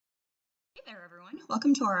Hey there, everyone.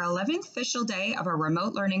 Welcome to our 11th official day of our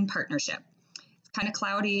remote learning partnership. It's kind of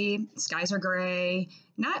cloudy, skies are gray,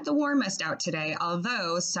 not the warmest out today,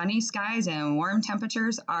 although sunny skies and warm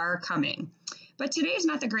temperatures are coming. But today is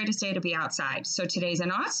not the greatest day to be outside, so today's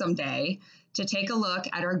an awesome day to take a look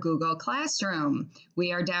at our Google Classroom.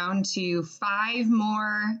 We are down to 5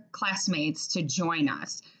 more classmates to join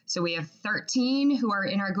us. So we have 13 who are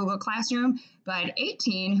in our Google Classroom, but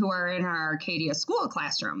 18 who are in our Arcadia School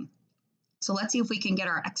Classroom. So let's see if we can get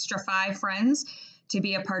our extra 5 friends to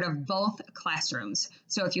be a part of both classrooms.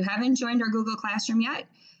 So if you haven't joined our Google Classroom yet,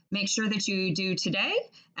 make sure that you do today.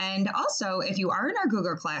 And also, if you are in our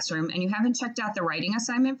Google Classroom and you haven't checked out the writing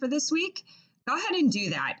assignment for this week, go ahead and do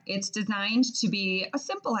that. It's designed to be a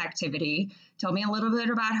simple activity. Tell me a little bit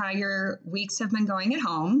about how your weeks have been going at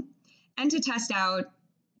home, and to test out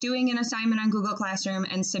doing an assignment on Google Classroom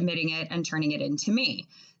and submitting it and turning it into me.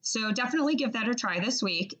 So definitely give that a try this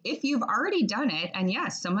week. If you've already done it, and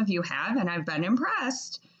yes, some of you have, and I've been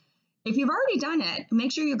impressed. If you've already done it,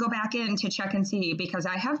 make sure you go back in to check and see, because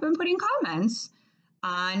I have been putting comments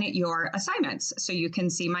on your assignments. So you can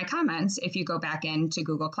see my comments if you go back into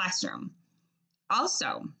Google Classroom.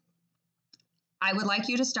 Also, I would like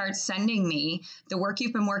you to start sending me the work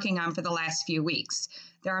you've been working on for the last few weeks.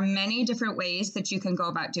 There are many different ways that you can go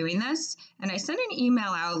about doing this, and I sent an email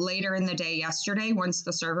out later in the day yesterday once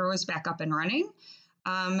the server was back up and running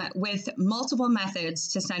with multiple methods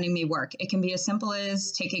to sending me work. It can be as simple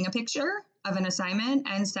as taking a picture of an assignment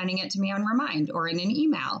and sending it to me on Remind or in an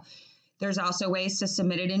email. There's also ways to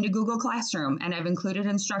submit it into Google Classroom, and I've included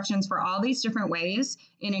instructions for all these different ways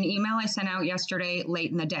in an email I sent out yesterday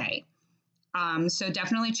late in the day. So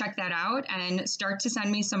definitely check that out and start to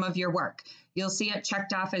send me some of your work. You'll see it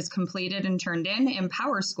checked off as completed and turned in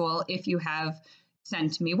PowerSchool if you have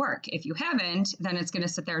sent me work. If you haven't, then it's going to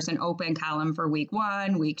sit there as an open column for week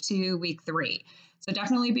 1, week 2, week 3. So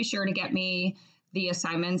definitely be sure to get me the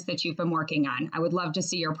assignments that you've been working on. I would love to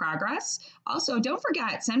see your progress. Also, don't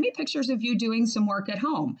forget, send me pictures of you doing some work at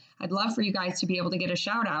home. I'd love for you guys to be able to get a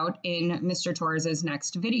shout out in Mr. Torres's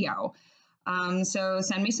next video. So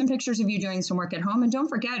send me some pictures of you doing some work at home. And don't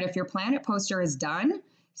forget, if your Planet poster is done,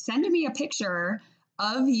 send me a picture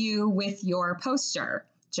of you with your poster.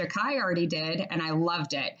 Jakai already did, and I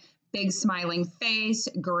loved it. Big smiling face,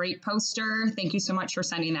 great poster. Thank you so much for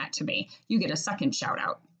sending that to me. You get a second shout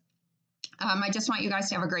out. I just want you guys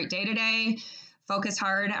to have a great day today. Focus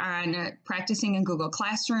hard on practicing in Google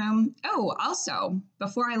Classroom. Oh, also,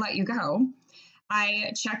 before I let you go,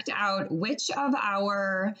 I checked out which of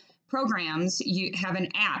our programs you have an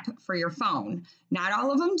app for your phone. Not all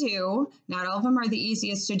of them do. Not all of them are the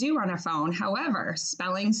easiest to do on a phone. However,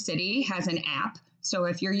 Spelling City has an app. So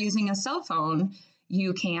if you're using a cell phone,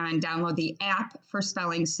 you can download the app for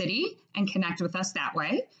Spelling City and connect with us that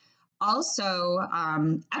way. Also,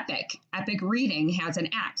 Epic Reading has an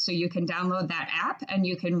app. So you can download that app and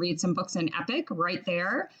you can read some books in Epic right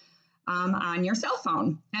there on your cell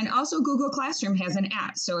phone. And also Google Classroom has an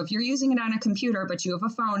app. So if you're using it on a computer, but you have a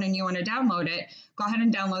phone and you want to download it, go ahead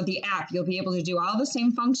and download the app. You'll be able to do all the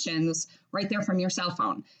same functions right there from your cell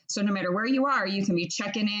phone. So no matter where you are, you can be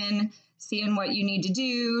checking in, seeing what you need to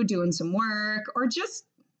do, doing some work, or just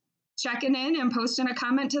checking in and posting a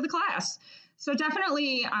comment to the class. So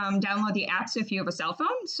definitely download the apps if you have a cell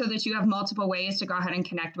phone so that you have multiple ways to go ahead and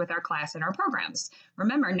connect with our class and our programs.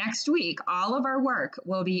 Remember, next week, all of our work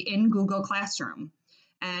will be in Google Classroom.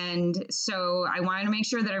 And so I want to make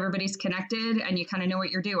sure that everybody's connected and you kind of know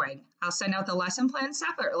what you're doing. I'll send out the lesson plans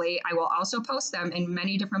separately. I will also post them in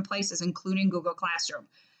many different places, including Google Classroom.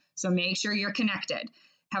 So make sure you're connected.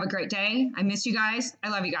 Have a great day. I miss you guys. I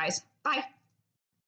love you guys. Bye.